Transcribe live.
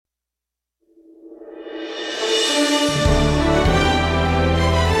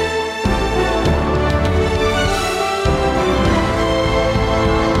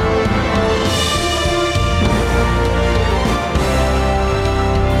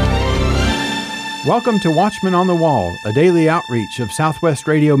Welcome to Watchmen on the Wall, a daily outreach of Southwest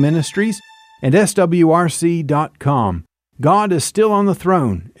Radio Ministries and SWRC.com. God is still on the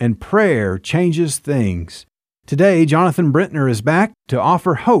throne, and prayer changes things. Today, Jonathan Brentner is back to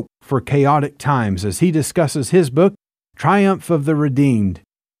offer hope for chaotic times as he discusses his book, Triumph of the Redeemed.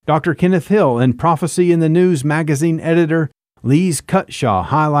 Dr. Kenneth Hill and Prophecy in the News magazine editor Lise Cutshaw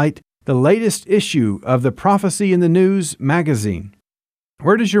highlight the latest issue of the Prophecy in the News magazine.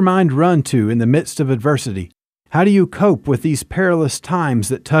 Where does your mind run to in the midst of adversity? How do you cope with these perilous times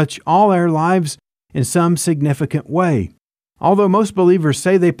that touch all our lives in some significant way? Although most believers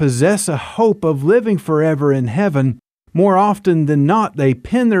say they possess a hope of living forever in heaven, more often than not they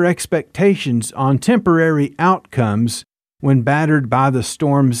pin their expectations on temporary outcomes when battered by the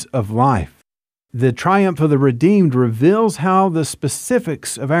storms of life. The Triumph of the Redeemed reveals how the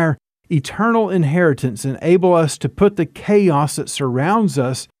specifics of our eternal inheritance enable us to put the chaos that surrounds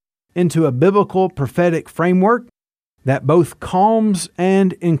us into a biblical prophetic framework that both calms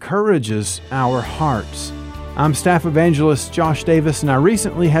and encourages our hearts. I'm Staff Evangelist Josh Davis, and I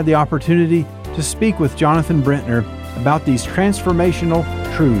recently had the opportunity to speak with Jonathan Brentner about these transformational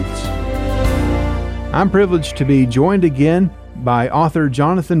truths. I'm privileged to be joined again by author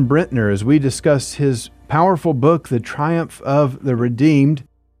Jonathan Brentner as we discuss his powerful book, The Triumph of the Redeemed.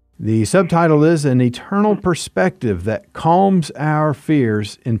 The subtitle is An Eternal Perspective That Calms Our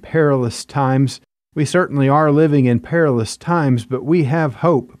Fears in Perilous Times. We certainly are living in perilous times, but we have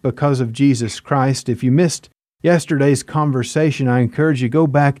hope because of Jesus Christ. If you missed yesterday's conversation, I encourage you to go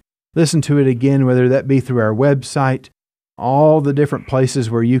back, listen to it again, whether that be through our website, all the different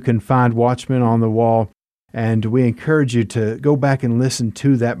places where you can find Watchmen on the Wall. And we encourage you to go back and listen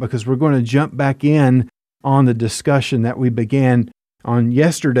to that because we're going to jump back in on the discussion that we began on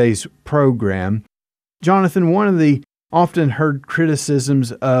yesterday's program. Jonathan, one of the often heard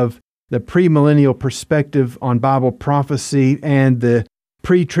criticisms of the premillennial perspective on Bible prophecy and the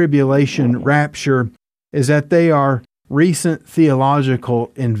pre-tribulation rapture is that they are recent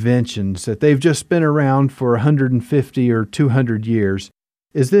theological inventions, that they've just been around for 150 or 200 years.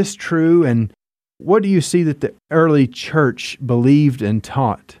 Is this true? And what do you see that the early church believed and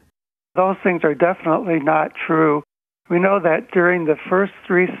taught? Those things are definitely not true. We know that during the first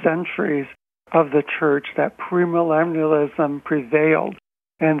 3 centuries of the church, that premillennialism prevailed,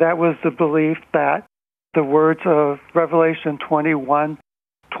 and that was the belief that the words of Revelation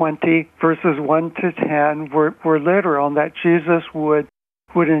 21:20, verses 1 to 10, were literal, and that Jesus would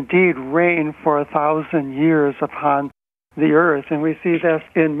indeed reign for 1,000 years upon the earth. And we see this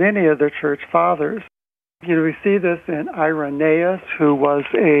in many of the church fathers. We see this in Irenaeus, who was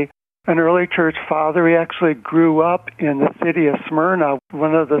an early church father. He actually grew up in the city of Smyrna,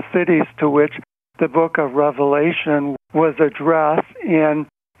 one of the cities to which the book of Revelation was addressed, and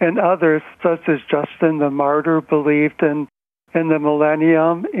others, such as Justin the Martyr, believed in the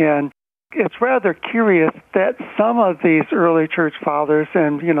millennium. And it's rather curious that some of these early church fathers,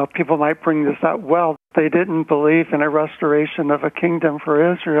 and people might bring this up, well, they didn't believe in a restoration of a kingdom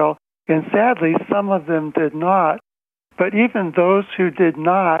for Israel, and sadly, some of them did not. But even those who did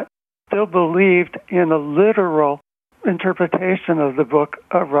not still believed in a literal interpretation of the book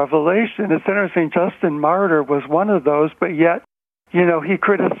of Revelation. It's interesting, Justin Martyr was one of those, but yet, he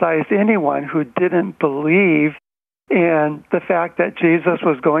criticized anyone who didn't believe in the fact that Jesus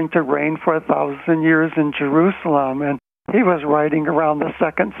was going to reign for 1,000 years in Jerusalem. And he was writing around the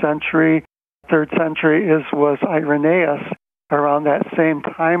 2nd century, 3rd century was Irenaeus, around that same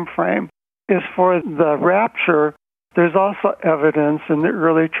time frame. As for the rapture, there's also evidence in the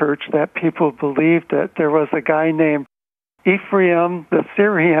early church that people believed that there was a guy named Ephraim the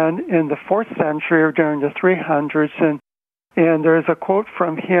Syrian in the 4th century or during the 300s, and there's a quote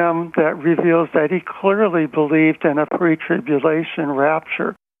from him that reveals that he clearly believed in a pre-tribulation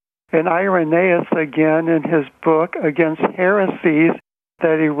rapture. And Irenaeus, again, in his book Against Heresies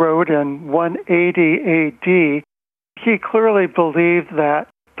that he wrote in 180 AD, he clearly believed that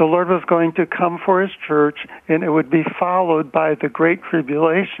the Lord was going to come for his church, and it would be followed by the great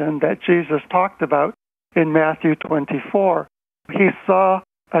tribulation that Jesus talked about in Matthew 24. He saw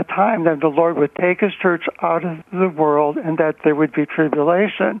a time that the Lord would take his church out of the world and that there would be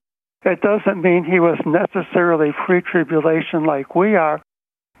tribulation. It doesn't mean he was necessarily pre-tribulation like we are,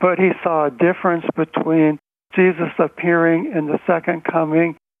 but he saw a difference between Jesus appearing in the second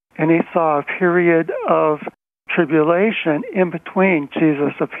coming, and he saw a period of tribulation in between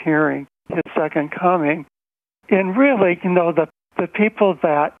Jesus appearing, his second coming. And really, the people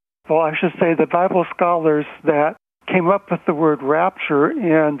that, the Bible scholars that came up with the word rapture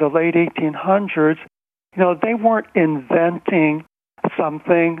in the late 1800s, they weren't inventing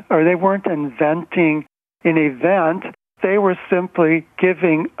something, or they weren't inventing an event. They were simply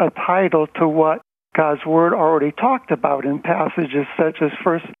giving a title to what God's Word already talked about in passages such as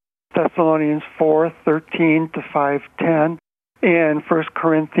 1 Thessalonians 4:13 to 5:10, and 1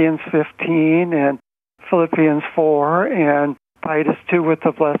 Corinthians 15, and Philippians 4, and Pt. 2 with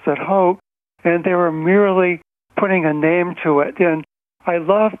the blessed hope. And they were merely putting a name to it. And I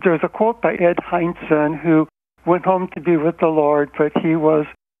love, there's a quote by Ed Hindson, who went home to be with the Lord, but he was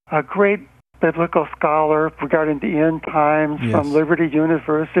a great biblical scholar regarding the end times from Liberty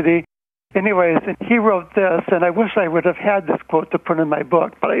University. Anyways, and he wrote this, and I wish I would have had this quote to put in my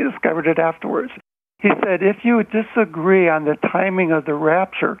book, but I discovered it afterwards. He said, if you disagree on the timing of the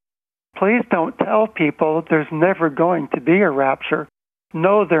rapture, please don't tell people there's never going to be a rapture.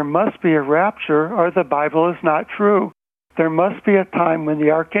 No, there must be a rapture, or the Bible is not true. There must be a time when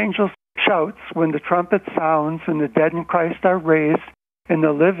the archangel shouts, when the trumpet sounds, and the dead in Christ are raised, and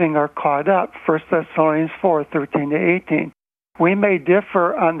the living are caught up. 1 Thessalonians 4:13 to 18. We may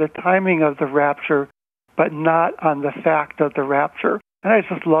differ on the timing of the rapture, but not on the fact of the rapture. And I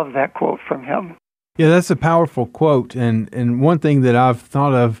just love that quote from him. Yeah, that's a powerful quote. And one thing that I've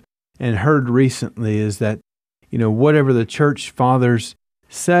thought of and heard recently is that, whatever the church fathers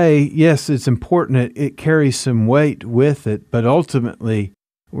say, yes, it's important. It carries some weight with it, but ultimately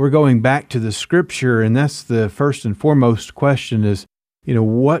we're going back to the Scripture, and that's the first and foremost question is,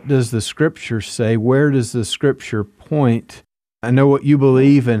 what does the Scripture say? Where does the Scripture point? I know what you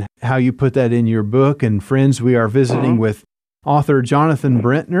believe and how you put that in your book. And friends, we are visiting with author Jonathan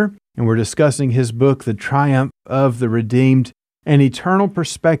Brentner, and we're discussing his book, The Triumph of the Redeemed, an eternal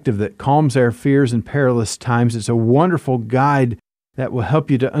perspective that calms our fears in perilous times. It's a wonderful guide that will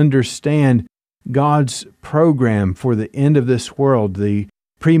help you to understand God's program for the end of this world, the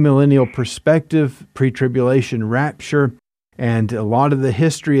premillennial perspective, pre-tribulation rapture, and a lot of the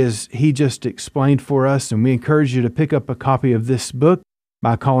history as he just explained for us. And we encourage you to pick up a copy of this book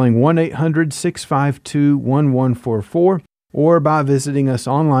by calling 1-800-652-1144 or by visiting us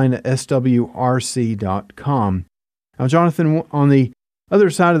online at swrc.com. Now, Jonathan, on the other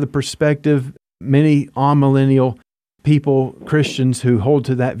side of the perspective, many amillennial people, Christians who hold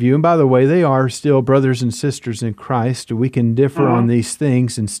to that view, and by the way, they are still brothers and sisters in Christ. We can differ on these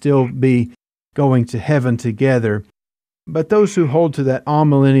things and still be going to heaven together. But those who hold to that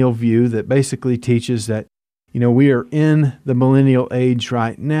amillennial view that basically teaches that, we are in the millennial age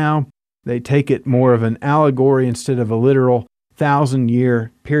right now, they take it more of an allegory instead of a literal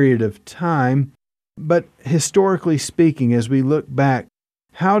 1,000-year period of time. But historically speaking, as we look back,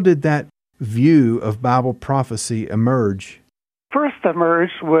 how did that view of Bible prophecy emerge? First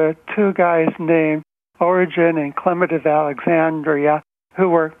emerged with two guys named Origen and Clement of Alexandria, who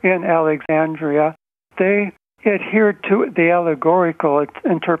were in Alexandria. They adhered to the allegorical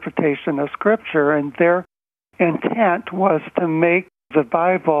interpretation of Scripture, and their intent was to make the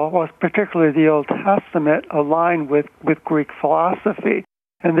Bible, particularly the Old Testament, align with Greek philosophy.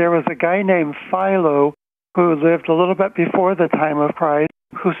 And there was a guy named Philo who lived a little bit before the time of Christ,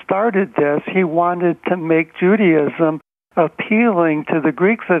 who started this. He wanted to make Judaism appealing to the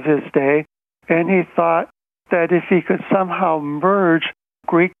Greeks of his day, and he thought that if he could somehow merge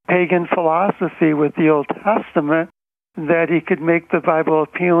Greek pagan philosophy with the Old Testament, that he could make the Bible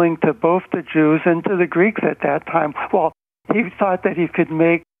appealing to both the Jews and to the Greeks at that time. Well, he thought that he could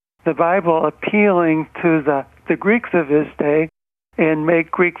make the Bible appealing to the Greeks of his day and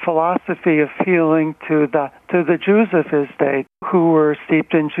make Greek philosophy appealing to the Jews of his day who were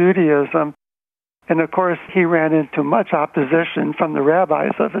steeped in Judaism. And of course, he ran into much opposition from the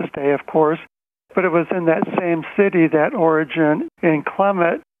rabbis of his day, of course. But it was in that same city that Origen and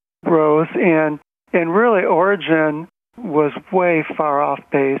Clement rose, and really Origen was way far off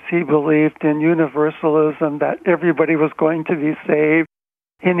base. He believed in universalism, that everybody was going to be saved,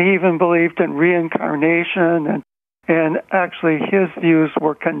 and he even believed in reincarnation, and actually his views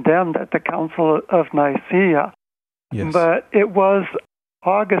were condemned at the Council of Nicaea. Yes. But it was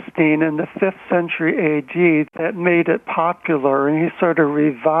Augustine in the 5th century AD that made it popular, and he sort of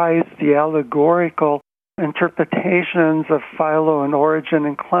revised the allegorical interpretations of Philo and Origen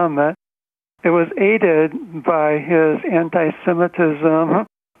and Clement. It was aided by his anti-Semitism,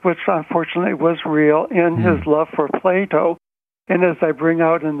 which unfortunately was real, and his love for Plato. And as I bring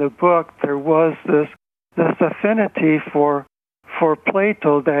out in the book, there was this affinity for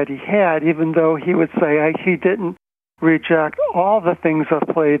Plato that he had, even though he would say he didn't reject all the things of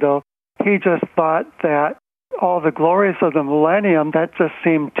Plato. He just thought that all the glories of the millennium, that just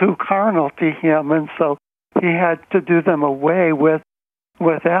seemed too carnal to him, and so he had to do them away with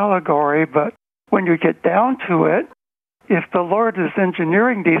allegory. But when you get down to it, if the Lord is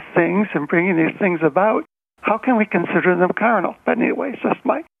engineering these things and bringing these things about, how can we consider them carnal? But anyway, it's just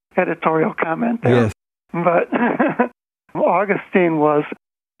my editorial comment there. Yes. But Augustine was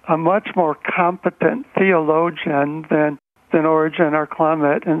a much more competent theologian than Origen or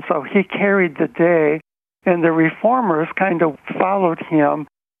Clement, and so he carried the day, and the reformers kind of followed him.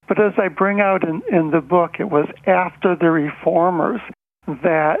 But as I bring out in the book, it was after the reformers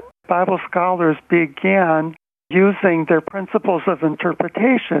that Bible scholars began using their principles of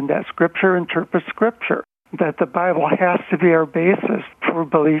interpretation, that Scripture interprets Scripture, that the Bible has to be our basis for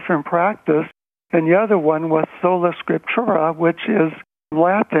belief and practice. And the other one was sola scriptura, which is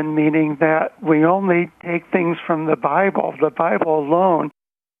Latin, meaning that we only take things from the Bible. The Bible alone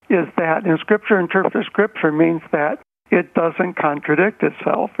is that, and Scripture interprets Scripture means that it doesn't contradict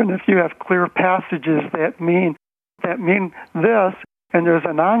itself. And if you have clear passages that mean this, and there's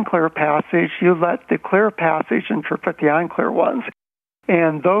an unclear passage, you let the clear passage interpret the unclear ones.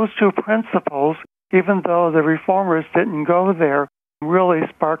 And those two principles, even though the reformers didn't go there, really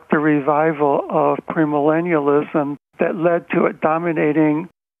sparked the revival of premillennialism that led to it dominating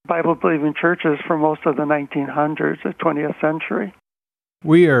Bible-believing churches for most of the 1900s, the 20th century.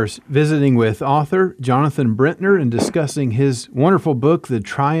 We are visiting with author Jonathan Brentner and discussing his wonderful book, The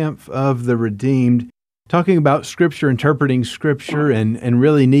Triumph of the Redeemed, talking about Scripture, interpreting Scripture, and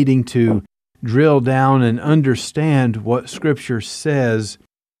really needing to drill down and understand what Scripture says.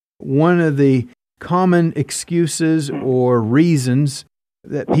 One of the common excuses or reasons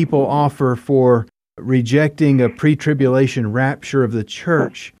that people offer for rejecting a pre-tribulation rapture of the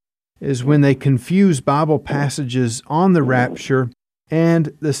church is when they confuse Bible passages on the rapture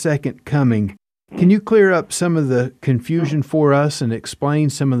and the second coming. Can you clear up some of the confusion for us and explain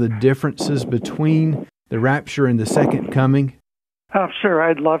some of the differences between the rapture and the second coming? Oh, sure,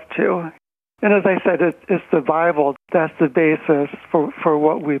 I'd love to. And as I said, it's the Bible that's the basis for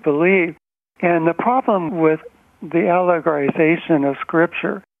what we believe. And the problem with the allegorization of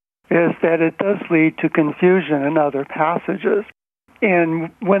Scripture is that it does lead to confusion in other passages.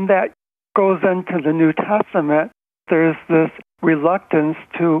 And when that goes into the New Testament, there's this reluctance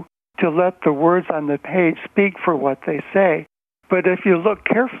to let the words on the page speak for what they say. But if you look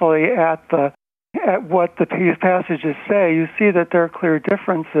carefully at what the passages say, you see that there are clear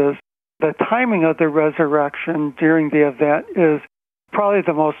differences. The timing of the resurrection during the event is probably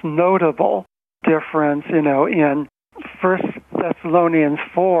the most notable difference. In 1 Thessalonians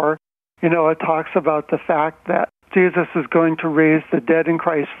 4, it talks about the fact that Jesus is going to raise the dead in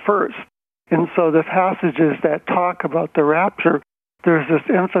Christ first. And so the passages that talk about the rapture, there's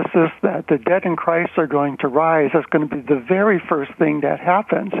this emphasis that the dead in Christ are going to rise. That's going to be the very first thing that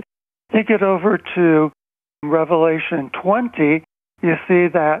happens. You get over to Revelation 20, you see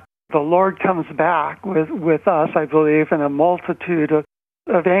that the Lord comes back with us, I believe, in a multitude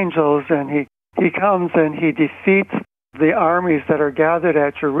of angels, and he comes and he defeats the armies that are gathered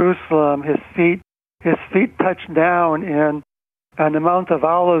at Jerusalem. His feet touch down on the Mount of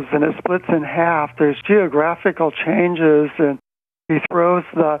Olives, and it splits in half. There's geographical changes, and he throws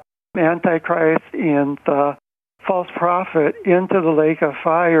the Antichrist and the false prophet into the lake of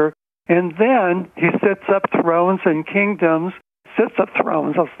fire. And then he sets up thrones and kingdoms,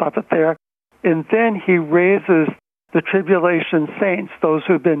 I'll stop it there. And then he raises the tribulation saints, those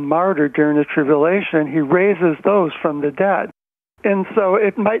who've been martyred during the tribulation. He raises those from the dead. And so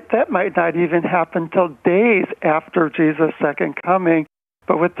that might not even happen till days after Jesus' second coming,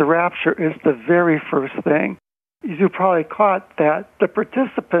 but with the rapture is the very first thing. You probably caught that the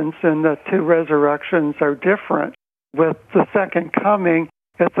participants in the two resurrections are different. With the second coming,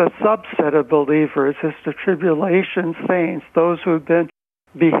 it's a subset of believers. It's the tribulation saints, those who have been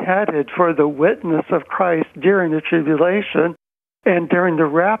beheaded for the witness of Christ during the tribulation. And during the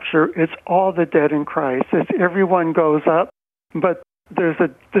rapture, it's all the dead in Christ. It's everyone goes up, but there's a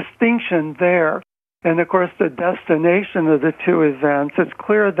distinction there. And of course, the destination of the two events, it's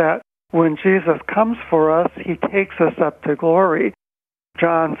clear that when Jesus comes for us, he takes us up to glory.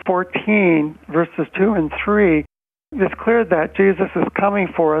 John 14, verses 2 and 3, it's clear that Jesus is coming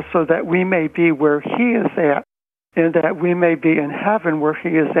for us so that we may be where he is at, and that we may be in heaven where he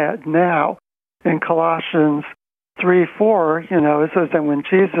is at now. In Colossians 3:4, it says that when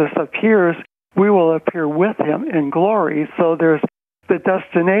Jesus appears, we will appear with him in glory. So there's the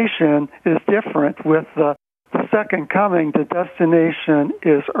destination is different. With the second coming, the destination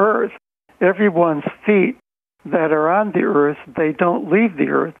is earth. Everyone's feet that are on the earth, they don't leave the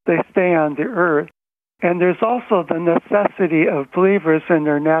earth, they stay on the earth. And there's also the necessity of believers in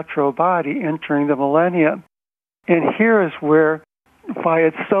their natural body entering the millennium. And here is where why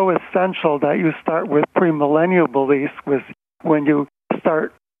it's so essential that you start with premillennial beliefs was when you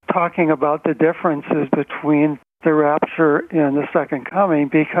start talking about the differences between the rapture and the second coming,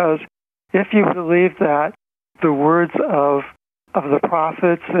 because if you believe that the words of the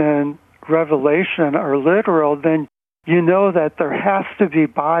prophets and Revelation are literal, then you know that there has to be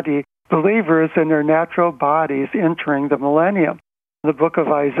believers in their natural bodies entering the millennium. The book of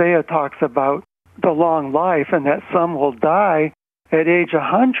Isaiah talks about the long life and that some will die at age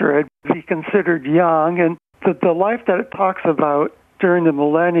 100, be considered young, and the life that it talks about during the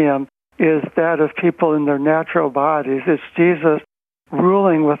millennium is that of people in their natural bodies. It's Jesus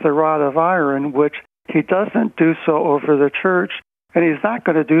ruling with a rod of iron, which he doesn't do so over the church, and he's not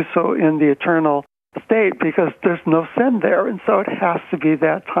going to do so in the eternal state because there's no sin there. And so it has to be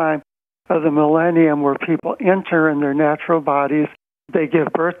that time of the millennium where people enter in their natural bodies, they give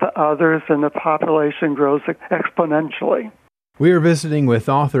birth to others, and the population grows exponentially. We are visiting with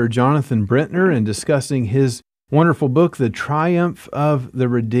author Jonathan Brentner and discussing his wonderful book, The Triumph of the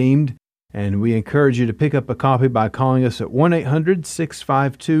Redeemed. And we encourage you to pick up a copy by calling us at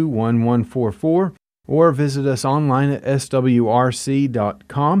 1-800-652-1144 or visit us online at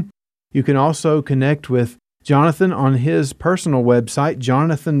swrc.com. You can also connect with Jonathan on his personal website,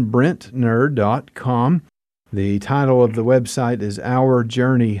 jonathanbrentner.com. The title of the website is Our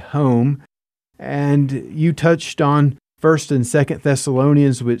Journey Home. And you touched on 1st and 2nd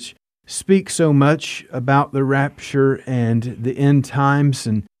Thessalonians, which speak so much about the rapture and the end times.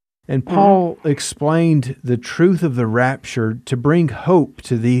 And Paul explained the truth of the rapture to bring hope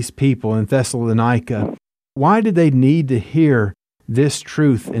to these people in Thessalonica. Why did they need to hear this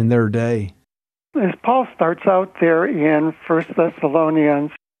truth in their day? As Paul starts out there in 1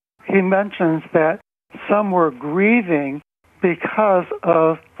 Thessalonians, he mentions that some were grieving because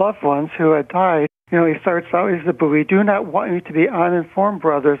of loved ones who had died. He starts out, he said, "But we do not want you to be uninformed,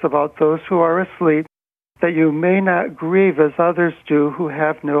 brothers, about those who are asleep, that you may not grieve as others do who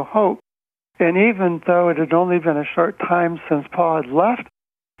have no hope." And even though it had only been a short time since Paul had left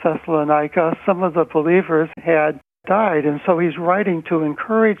Thessalonica, some of the believers had died, and so he's writing to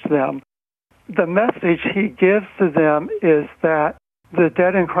encourage them. The message he gives to them is that the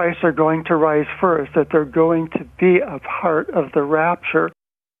dead in Christ are going to rise first, that they're going to be a part of the rapture.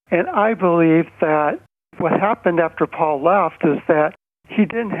 And I believe that what happened after Paul left is that he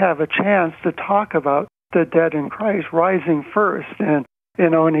didn't have a chance to talk about the dead in Christ rising first. And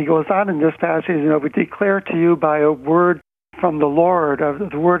he goes on in this passage, we declare to you by a word from the Lord,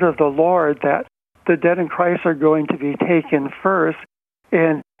 the word of the Lord, that the dead in Christ are going to be taken first.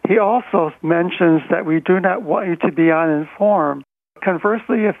 And he also mentions that we do not want you to be uninformed.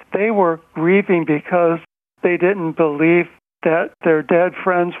 Conversely, if they were grieving because they didn't believe that their dead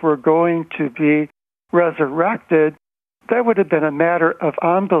friends were going to be resurrected, that would have been a matter of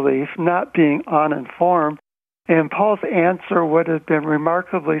unbelief, not being uninformed. And Paul's answer would have been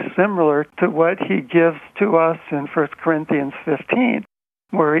remarkably similar to what he gives to us in 1 Corinthians 15,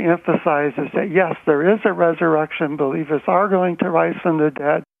 where he emphasizes that, yes, there is a resurrection. Believers are going to rise from the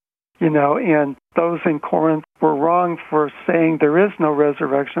dead. And those in Corinth were wrong for saying there is no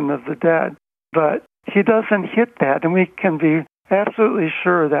resurrection of the dead. But he doesn't hit that, and we can be absolutely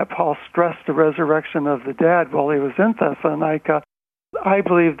sure that Paul stressed the resurrection of the dead while he was in Thessalonica. I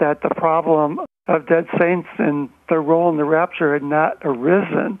believe that the problem of dead saints and their role in the rapture had not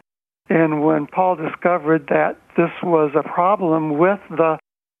arisen. And when Paul discovered that this was a problem with the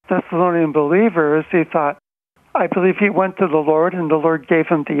Thessalonian believers, he thought, I believe he went to the Lord, and the Lord gave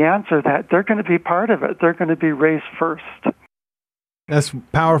him the answer that they're going to be part of it. They're going to be raised first. That's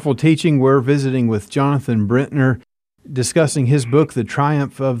powerful teaching. We're visiting with Jonathan Brentner, discussing his book, The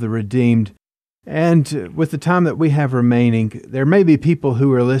Triumph of the Redeemed. And with the time that we have remaining, there may be people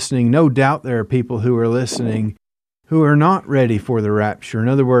who are listening. No doubt there are people who are listening who are not ready for the rapture. In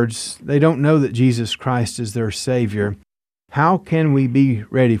other words, they don't know that Jesus Christ is their Savior. How can we be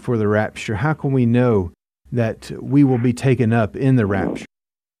ready for the rapture? How can we know that we will be taken up in the rapture?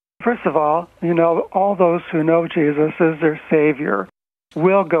 First of all, all those who know Jesus as their Savior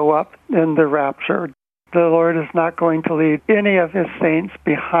will go up in the rapture. The Lord is not going to leave any of his saints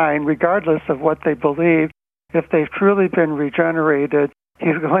behind, regardless of what they believe. If they've truly been regenerated,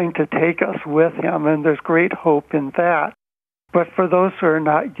 he's going to take us with him, and there's great hope in that. But for those who are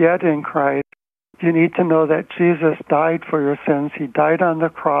not yet in Christ, you need to know that Jesus died for your sins. He died on the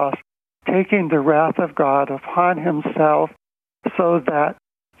cross, taking the wrath of God upon himself so that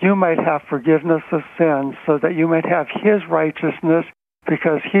you might have forgiveness of sins, so that you might have his righteousness,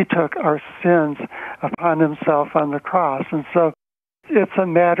 because he took our sins upon himself on the cross. And so it's a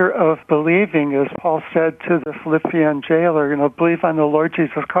matter of believing, as Paul said to the Philippian jailer, believe on the Lord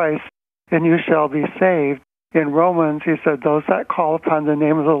Jesus Christ, and you shall be saved. In Romans, he said, those that call upon the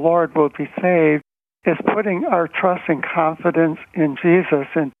name of the Lord will be saved. It's putting our trust and confidence in Jesus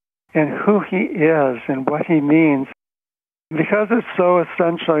and who he is and what he means. Because it's so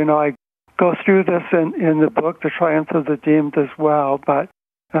essential, I go through this in the book, The Triumph of the Deemed, as well. But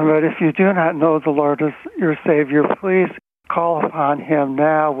if you do not know the Lord as your Savior, please call upon him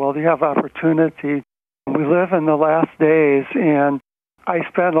now while you have opportunity. We live in the last days, and I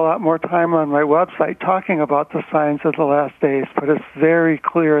spend a lot more time on my website talking about the signs of the last days, but it's very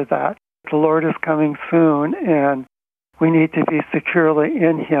clear that the Lord is coming soon, and we need to be securely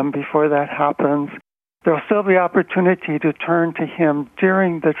in him before that happens. There will still be opportunity to turn to him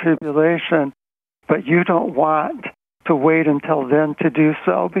during the tribulation, but you don't want to wait until then to do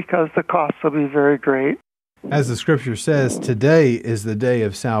so because the cost will be very great. As the scripture says, today is the day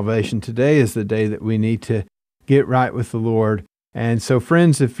of salvation. Today is the day that we need to get right with the Lord. And so,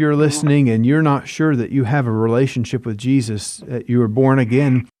 friends, if you're listening and you're not sure that you have a relationship with Jesus, that you were born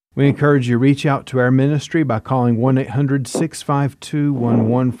again, we encourage you to reach out to our ministry by calling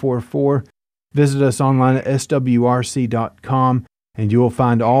 1-800-652-1144. Visit us online at swrc.com, and you will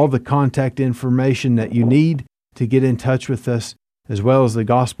find all the contact information that you need to get in touch with us, as well as the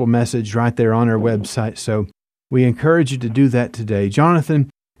gospel message right there on our website. So we encourage you to do that today. Jonathan,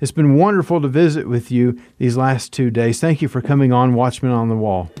 it's been wonderful to visit with you these last 2 days. Thank you for coming on Watchman on the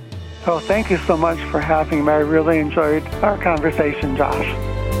Wall. Oh, thank you so much for having me. I really enjoyed our conversation, Josh.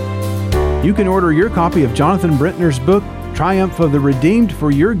 You can order your copy of Jonathan Brentner's book, Triumph of the Redeemed,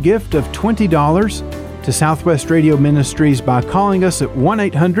 for your gift of $20 to Southwest Radio Ministries by calling us at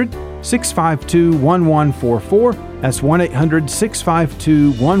 1-800-652-1144. That's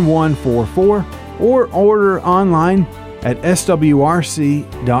 1-800-652-1144. Or order online at swrc.com.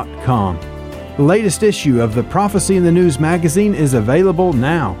 The latest issue of the Prophecy in the News magazine is available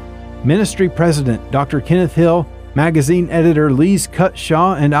now. Ministry President Dr. Kenneth Hill, magazine editor Lise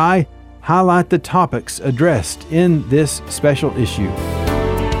Cutshaw, and I highlight the topics addressed in this special issue.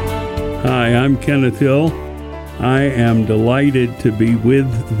 Hi, I'm Kenneth Hill. I am delighted to be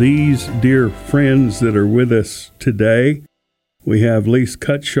with these dear friends that are with us today. We have Lise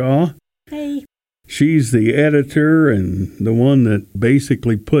Cutshaw. Hey. She's the editor and the one that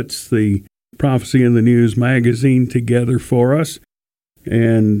basically puts the Prophecy in the News magazine together for us,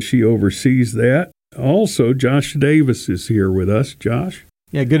 and she oversees that. Also, Josh Davis is here with us. Josh?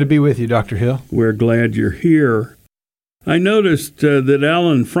 Yeah, good to be with you, Dr. Hill. We're glad you're here. I noticed that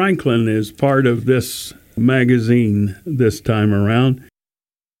Alan Franklin is part of this magazine this time around.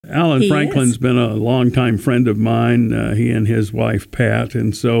 Alan Franklin's been a longtime friend of mine, he and his wife, Pat,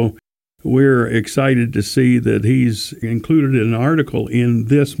 and so we're excited to see that he's included an article in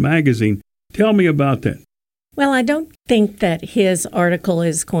this magazine. Tell me about that. Well, I don't think that his article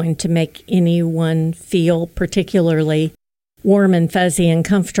is going to make anyone feel particularly warm and fuzzy and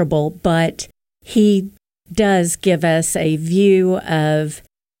comfortable, but he does give us a view of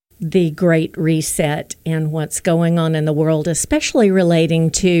the Great Reset and what's going on in the world, especially relating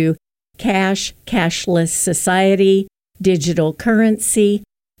to cashless society, digital currency,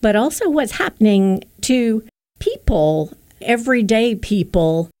 but also what's happening to people, everyday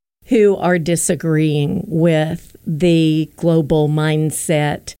people who are disagreeing with the global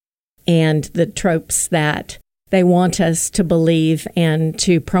mindset and the tropes that they want us to believe and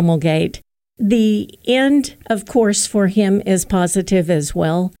to promulgate. The end, of course, for him is positive as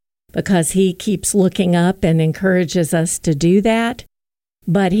well, because he keeps looking up and encourages us to do that.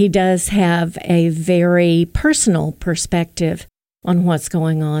 But he does have a very personal perspective on what's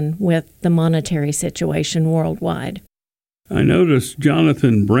going on with the monetary situation worldwide. I noticed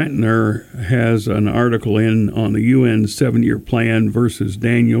Jonathan Brentner has an article on the UN 7-year plan versus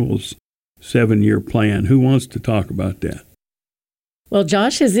Daniel's 7-year plan. Who wants to talk about that? Well,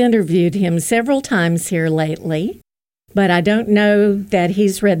 Josh has interviewed him several times here lately, but I don't know that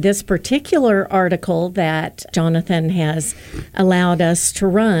he's read this particular article that Jonathan has allowed us to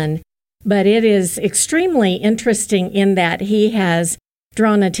run. But it is extremely interesting in that he has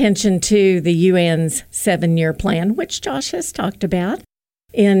drawn attention to the UN's 7-year plan, which Josh has talked about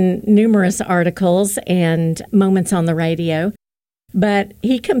in numerous articles and moments on the radio. But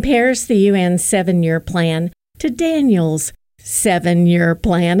he compares the UN's 7-year plan to Daniel's 7-year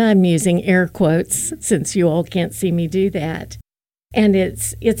plan. I'm using air quotes since you all can't see me do that. And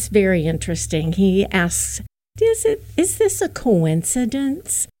it's very interesting. He asks, is this a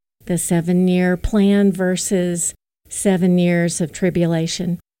coincidence? The 7-year plan versus 7 years of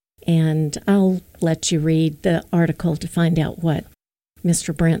tribulation. And I'll let you read the article to find out what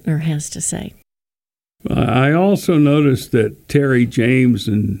Mr. Brentner has to say. I also noticed that Terry James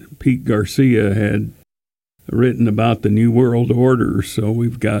and Pete Garcia had written about the New World Order, so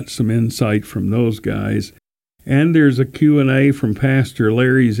we've got some insight from those guys. And there's a Q&A from Pastor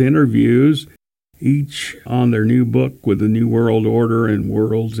Larry's interviews, each on their new book with the New World Order and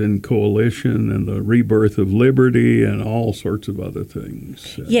Worlds in Coalition and the Rebirth of Liberty and all sorts of other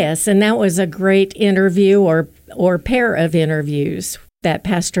things. Yes, and that was a great interview or pair of interviews that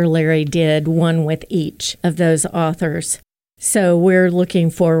Pastor Larry did, one with each of those authors. So we're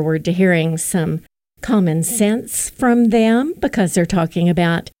looking forward to hearing some common sense from them, because they're talking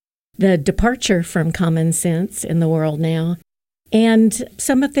about the departure from common sense in the world now, and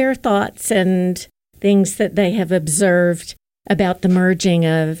some of their thoughts and things that they have observed about the merging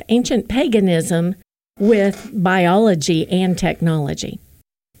of ancient paganism with biology and technology.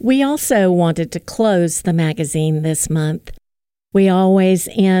 We also wanted to close the magazine this month. We always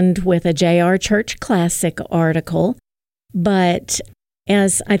end with a J.R. Church Classic article, but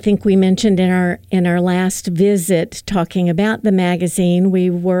as I think we mentioned in our last visit talking about the magazine, we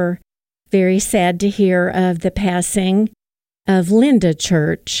were very sad to hear of the passing of Linda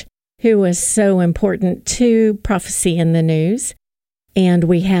Church, who was so important to Prophecy in the News. And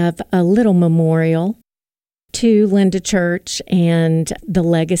we have a little memorial to Linda Church and the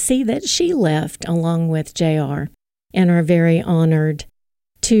legacy that she left along with JR, and are very honored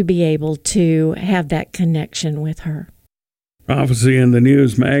to be able to have that connection with her. Prophecy in the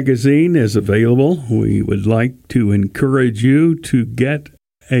News magazine is available. We would like to encourage you to get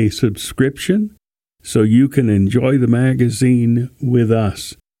a subscription so you can enjoy the magazine with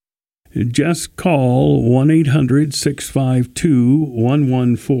us. Just call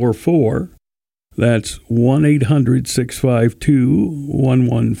 1-800-652-1144. That's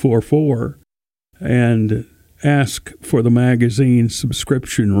 1-800-652-1144. And ask for the magazine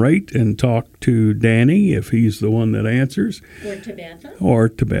subscription rate and talk to Danny if he's the one that answers. Or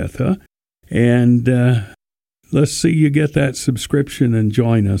Tabitha. And let's see you get that subscription and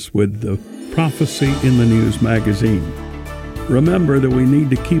join us with the Prophecy in the News magazine. Remember that we need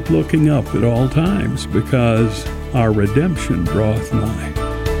to keep looking up at all times, because our redemption draweth nigh.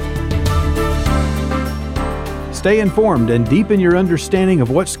 Stay informed and deepen your understanding of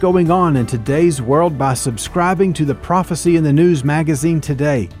what's going on in today's world by subscribing to the Prophecy in the News magazine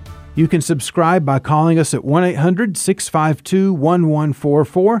today. You can subscribe by calling us at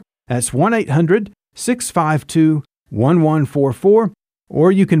 1-800-652-1144. That's 1-800-652-1144. Or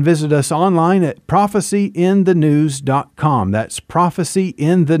you can visit us online at prophecyinthenews.com. That's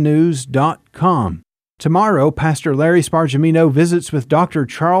prophecyinthenews.com. Tomorrow, Pastor Larry Spargimino visits with Dr.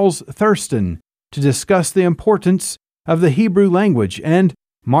 Charles Thurston to discuss the importance of the Hebrew language, and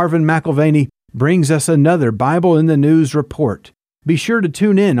Marvin McIlvaney brings us another Bible in the News report. Be sure to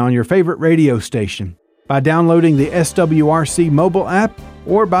tune in on your favorite radio station by downloading the SWRC mobile app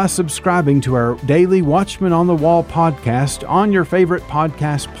or by subscribing to our daily Watchman on the Wall podcast on your favorite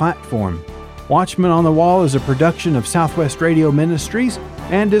podcast platform. Watchman on the Wall is a production of Southwest Radio Ministries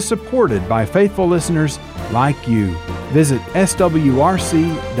and is supported by faithful listeners like you. Visit swrc.com.